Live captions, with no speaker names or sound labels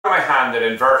brand,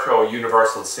 an Inverto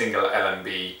Universal Single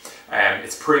LNB.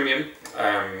 It's premium,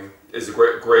 is a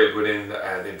great grade within the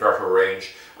Inverto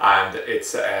range, and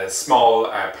it's a small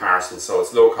parcel, so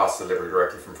it's low cost delivery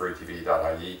directly from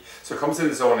freetv.ie. So it comes in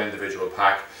its own individual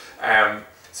pack.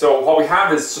 So what we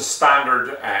have is just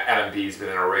standard LNBs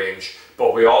within our range,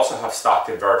 but we also have stocked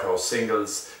Inverto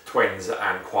singles, twins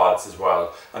and quads as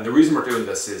well. And the reason we're doing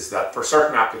this is that for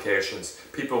certain applications,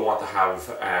 people want to have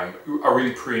a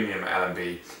really premium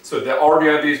LNB. So the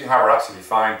LNBs we have are absolutely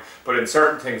fine, but in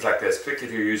certain things like this,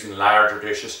 particularly if you're using larger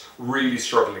dishes, really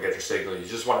struggling to get your signal, you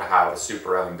just want to have a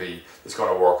super LNB that's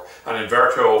going to work. And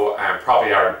Inverto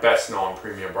probably are the best known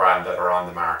premium brand that are on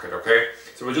the market, okay?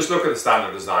 So we'll just look at the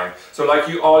standard design. So like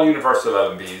all universal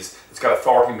LNBs, it's got a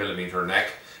 40mm neck,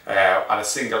 and a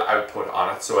single output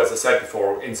on it. So as I said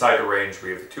before, inside the range we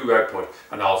have a 2 output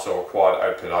and also a quad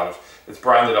output on it. It's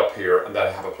branded up here, and then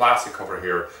I have a plastic cover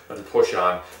here that'll push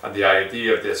on, and the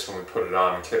idea of this when we put it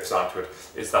on and clips onto it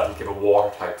is that it'll give a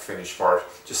watertight finish for it.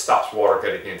 Just stops water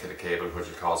getting into the cable, which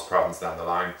will cause problems down the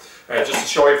line. Just to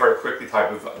show you very quickly the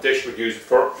type of dish we'd use it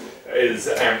for is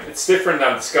it's different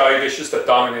than the Sky dishes that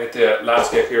dominate the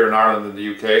landscape here in Ireland and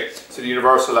the UK. So the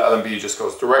universal LNB just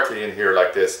goes directly in here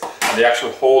like this, and the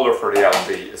actual holder for the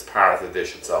LNB is part of the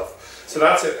dish itself. So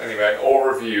that's it anyway, an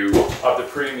overview of the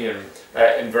premium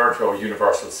Inverto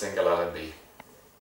Universal Single LNB.